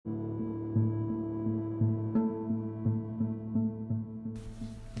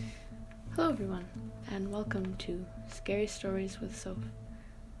everyone, and welcome to Scary Stories with Soph.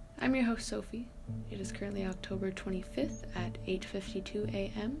 I'm your host, Sophie. It is currently October 25th at 8:52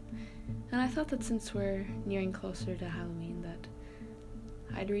 a.m., and I thought that since we're nearing closer to Halloween that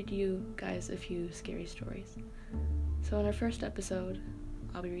I'd read you guys a few scary stories. So in our first episode,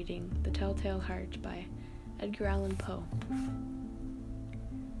 I'll be reading The Telltale Heart by Edgar Allan Poe.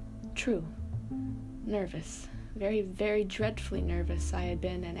 True. Nervous. Very, very dreadfully nervous I had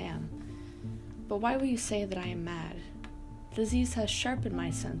been and am. But why will you say that I am mad? The disease has sharpened my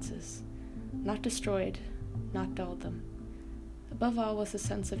senses, not destroyed, not dulled them. Above all was the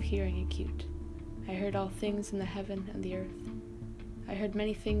sense of hearing acute. I heard all things in the heaven and the earth. I heard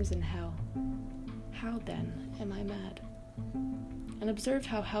many things in hell. How, then, am I mad? And observe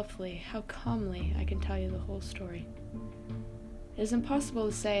how helpfully, how calmly I can tell you the whole story. It is impossible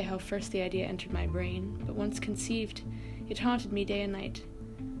to say how first the idea entered my brain, but once conceived, it haunted me day and night.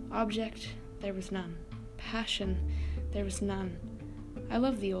 Object, there was none. Passion, there was none. I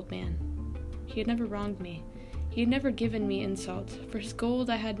loved the old man. He had never wronged me. He had never given me insult. For his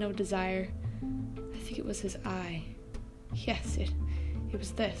gold I had no desire. I think it was his eye. Yes, it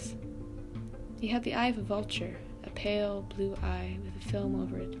was this. He had the eye of a vulture, a pale blue eye with a film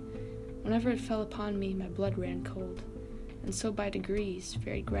over it. Whenever it fell upon me, my blood ran cold. And so by degrees,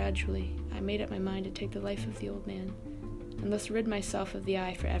 very gradually, I made up my mind to take the life of the old man, and thus rid myself of the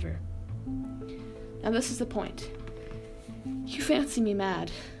eye forever. Now this is the point. You fancy me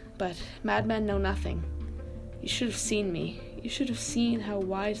mad, but madmen know nothing. You should have seen me. You should have seen how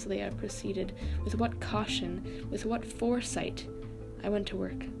wisely I proceeded, with what caution, with what foresight I went to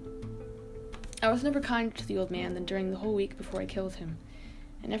work. I was never kinder to the old man than during the whole week before I killed him,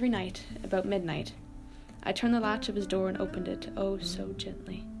 and every night, about midnight, I turned the latch of his door and opened it, oh so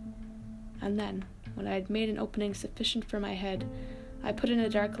gently. And then, when I had made an opening sufficient for my head, I put in a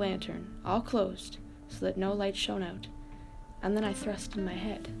dark lantern, all closed, so that no light shone out, and then I thrust in my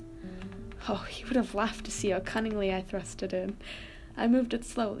head. Oh, he would have laughed to see how cunningly I thrust it in. I moved it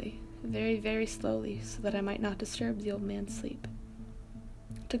slowly, very, very slowly, so that I might not disturb the old man's sleep.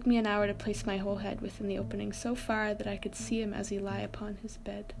 It took me an hour to place my whole head within the opening so far that I could see him as he lay upon his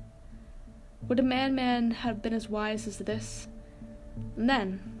bed. Would a madman have been as wise as this? And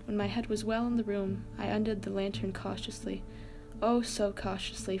then, when my head was well in the room, I undid the lantern cautiously, oh so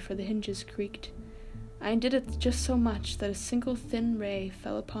cautiously, for the hinges creaked. I undid it just so much that a single thin ray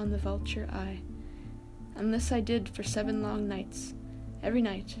fell upon the vulture eye. And this I did for 7 long nights. Every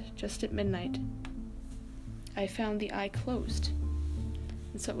night, just at midnight, I found the eye closed,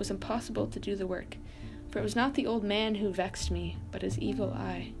 and so it was impossible to do the work, for it was not the old man who vexed me, but his evil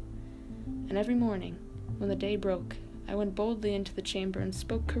eye. And every morning, when the day broke, I went boldly into the chamber and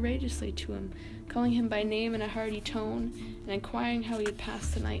spoke courageously to him, calling him by name in a hearty tone, and inquiring how he had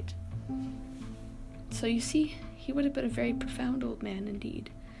passed the night. So you see, he would have been a very profound old man indeed,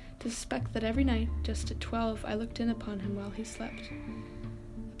 to suspect that every night, just at 12, I looked in upon him while he slept.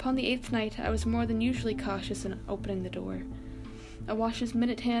 Upon the 8th night, I was more than usually cautious in opening the door. A watch's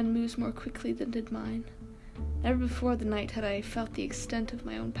minute hand moves more quickly than did mine. Never before the night had I felt the extent of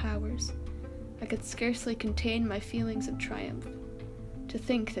my own powers. I could scarcely contain my feelings of triumph. To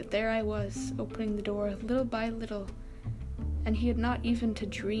think that there I was, opening the door little by little, and he had not even to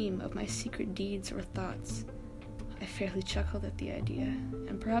dream of my secret deeds or thoughts. I fairly chuckled at the idea,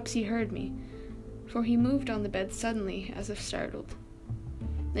 and perhaps he heard me, for he moved on the bed suddenly, as if startled.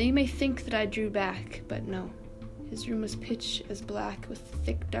 Now you may think that I drew back, but no. His room was pitch as black with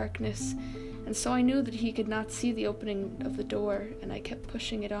thick darkness, and so I knew that he could not see the opening of the door, and I kept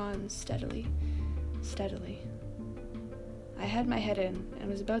pushing it on steadily. I had my head in,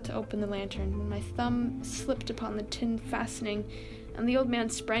 and was about to open the lantern, when my thumb slipped upon the tin fastening, and the old man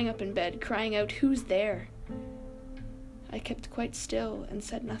sprang up in bed, crying out, "Who's there?" I kept quite still, and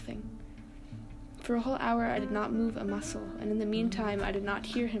said nothing. For a whole hour I did not move a muscle, and in the meantime I did not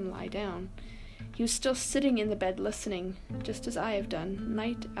hear him lie down. He was still sitting in the bed listening, just as I have done,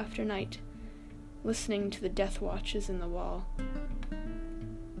 night after night, listening to the death watches in the wall.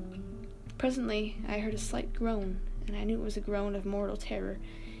 Presently I heard a slight groan, and I knew it was a groan of mortal terror.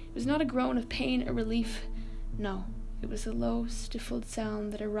 It was not a groan of pain or relief. No, it was a low, stifled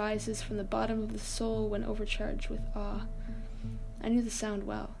sound that arises from the bottom of the soul when overcharged with awe. I knew the sound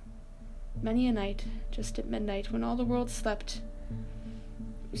well. Many a night, just at midnight, when all the world slept,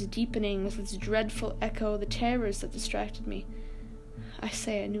 it was deepening with its dreadful echo the terrors that distracted me. I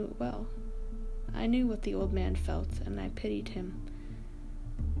say I knew it well. I knew what the old man felt, and I pitied him,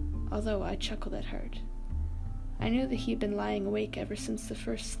 although I chuckled at heart. I knew that he had been lying awake ever since the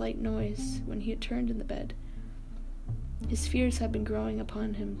first slight noise, when he had turned in the bed. His fears had been growing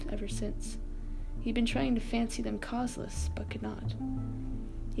upon him ever since. He'd been trying to fancy them causeless, but could not.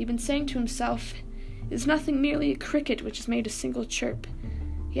 He'd been saying to himself, "It is nothing, merely a cricket which has made a single chirp."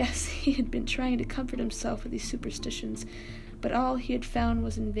 Yes, he had been trying to comfort himself with these superstitions, but all he had found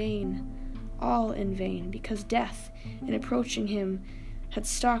was in vain. All in vain, because death, in approaching him, had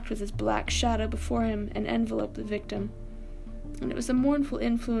stalked with his black shadow before him and enveloped the victim. And it was the mournful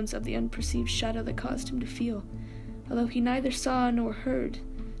influence of the unperceived shadow that caused him to feel, although he neither saw nor heard,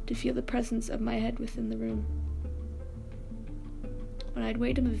 to feel the presence of my head within the room. When I had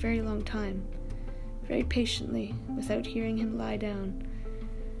waited him a very long time, very patiently, without hearing him lie down,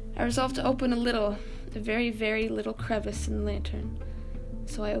 I resolved to open a very, very little crevice in the lantern.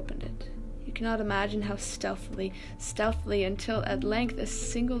 So I opened it. You cannot imagine how stealthily, until at length a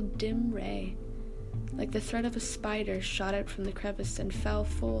single dim ray, like the thread of a spider, shot out from the crevice and fell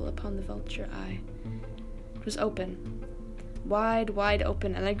full upon the vulture eye. It was open, wide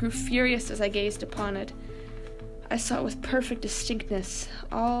open, and I grew furious as I gazed upon it. I saw it with perfect distinctness,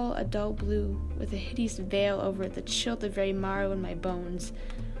 all a dull blue, with a hideous veil over it that chilled the very marrow in my bones.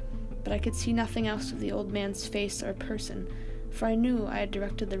 But I could see nothing else of the old man's face or person, for I knew I had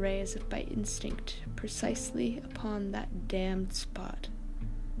directed the ray as if by instinct, precisely upon that damned spot.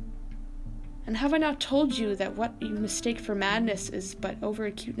 And have I not told you that what you mistake for madness is but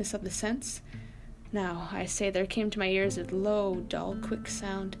over-acuteness of the sense? Now, I say, there came to my ears a low, dull, quick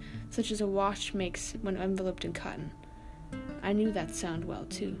sound, such as a watch makes when enveloped in cotton. I knew that sound well,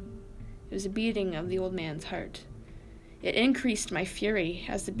 too. It was the beating of the old man's heart. It increased my fury,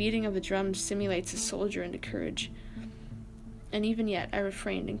 as the beating of the drum simulates a soldier into courage. And even yet I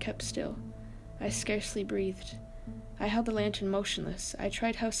refrained and kept still. I scarcely breathed. I held the lantern motionless. I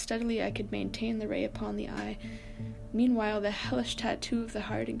tried how steadily I could maintain the ray upon the eye. Meanwhile, the hellish tattoo of the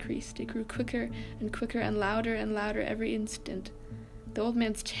heart increased. It grew quicker and louder every instant. The old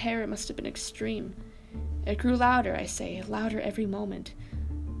man's terror must have been extreme. It grew louder, I say, louder every moment.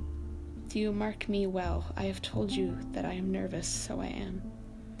 Do you mark me well? I have told you that I am nervous, so I am.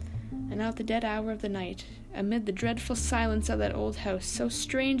 And now at the dead hour of the night, amid the dreadful silence of that old house, so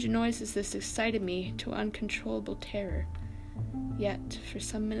strange a noise as this excited me to uncontrollable terror. Yet, for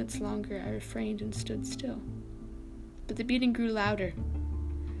some minutes longer, I refrained and stood still. But the beating grew louder.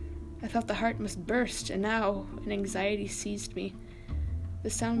 I thought the heart must burst, and now an anxiety seized me. The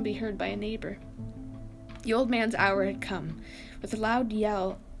sound would be heard by a neighbor. The old man's hour had come. With a loud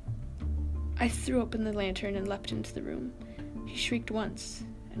yell, I threw open the lantern and leapt into the room. He shrieked once,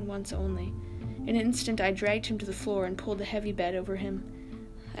 and once only. In an instant I dragged him to the floor and pulled a heavy bed over him.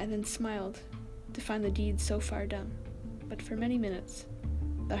 I then smiled, to find the deed so far done. But for many minutes,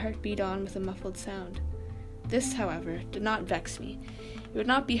 the heart beat on with a muffled sound. This, however, did not vex me. It would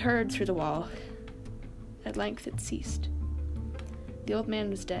not be heard through the wall. At length it ceased. The old man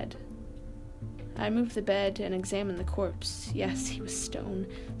was dead. I moved the bed and examined the corpse. Yes, he was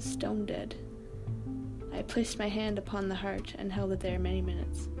stone dead. I placed my hand upon the heart and held it there many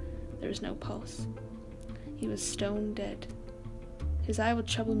minutes. There was no pulse. He was stone dead. His eye will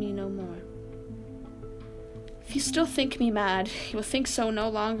trouble me no more. If you still think me mad, you will think so no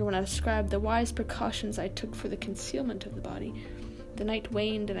longer when I describe the wise precautions I took for the concealment of the body. The night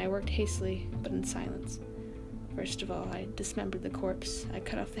waned, and I worked hastily, but in silence. First of all, I dismembered the corpse. I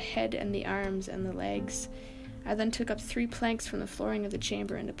cut off the head and the arms and the legs. I then took up 3 planks from the flooring of the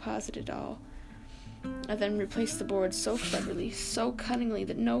chamber and deposited all. I then replaced the boards so cleverly, so cunningly,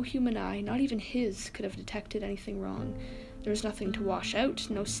 that no human eye, not even his, could have detected anything wrong. There was nothing to wash out,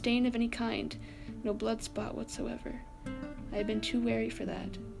 no stain of any kind, no blood spot whatsoever. I had been too wary for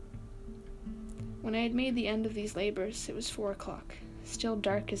that. When I had made the end of these labors, it was 4 o'clock, still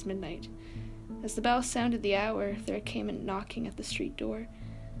dark as midnight. As the bell sounded the hour, there came a knocking at the street door.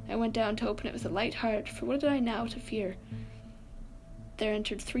 I went down to open it with a light heart, for what had I now to fear? There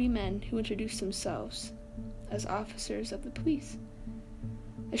entered 3 men who introduced themselves as officers of the police.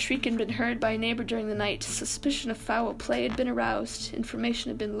 A shriek had been heard by a neighbor during the night. Suspicion of foul play had been aroused. Information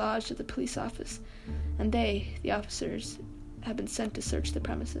had been lodged at the police office, and they, the officers, had been sent to search the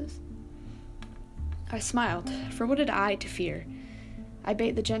premises. I smiled, for what had I to fear? I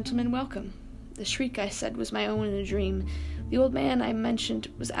bade the gentleman welcome. The shriek, I said, was my own in a dream. The old man I mentioned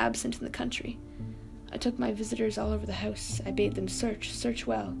was absent in the country. I took my visitors all over the house. I bade them search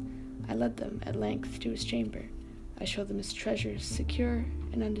well. I led them, at length, to his chamber. I showed them his treasures, secure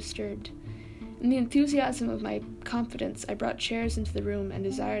and undisturbed. In the enthusiasm of my confidence, I brought chairs into the room and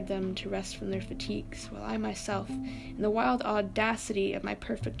desired them to rest from their fatigues, while I myself, in the wild audacity of my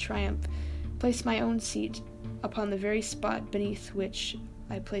perfect triumph, placed my own seat upon the very spot beneath which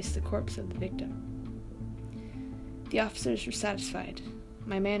I placed the corpse of the victim. The officers were satisfied.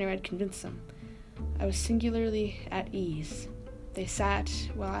 My manner had convinced them. I was singularly at ease. They sat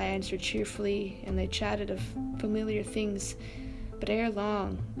while I answered cheerfully, and they chatted of familiar things. But ere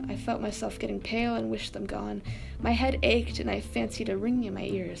long, I felt myself getting pale and wished them gone. My head ached, and I fancied a ringing in my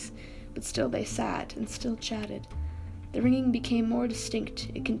ears. But still they sat, and still chatted. The ringing became more distinct.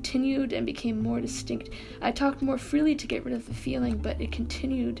 It continued and became more distinct. I talked more freely to get rid of the feeling, but it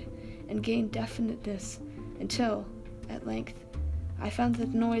continued and gained definiteness, until, at length, I found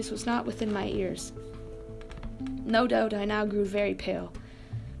that the noise was not within my ears. No doubt I now grew very pale,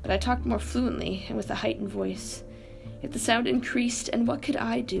 but I talked more fluently and with a heightened voice. Yet the sound increased, and what could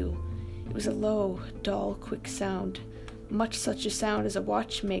I do? It was a low, dull, quick sound, much such a sound as a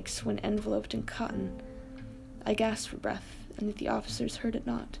watch makes when enveloped in cotton. I gasped for breath, and yet the officers heard it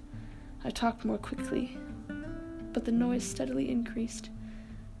not. I talked more quickly, but the noise steadily increased.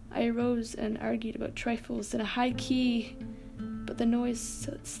 I arose and argued about trifles in a high key, but the noise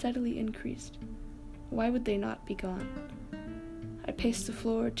steadily increased. Why would they not be gone? I paced the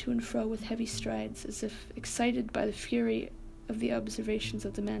floor to and fro with heavy strides, as if excited by the fury of the observations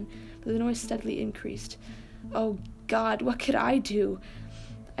of the men, but the noise steadily increased. Oh God, what could I do?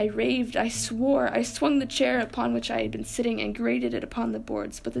 I raved, I swore, I swung the chair upon which I had been sitting and grated it upon the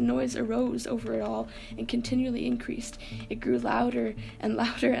boards, but the noise arose over it all and continually increased. It grew louder and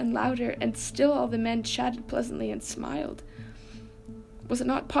louder and louder, and still all the men chatted pleasantly and smiled. Was it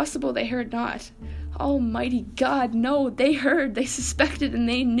not possible they heard not? Almighty God, no, they heard, they suspected, and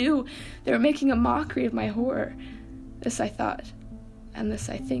they knew. They were making a mockery of my horror. This I thought, and this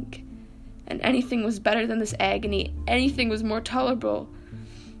I think. And anything was better than this agony, anything was more tolerable.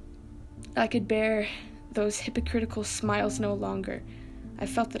 I could bear those hypocritical smiles no longer. I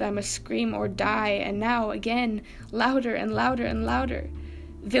felt that I must scream or die, and now, again, louder and louder and louder.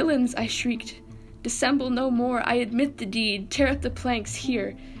 Villains, I shrieked, dissemble no more, I admit the deed, tear up the planks,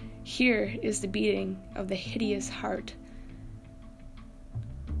 here is the beating of the hideous heart.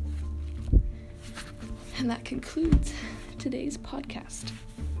 And that concludes today's podcast.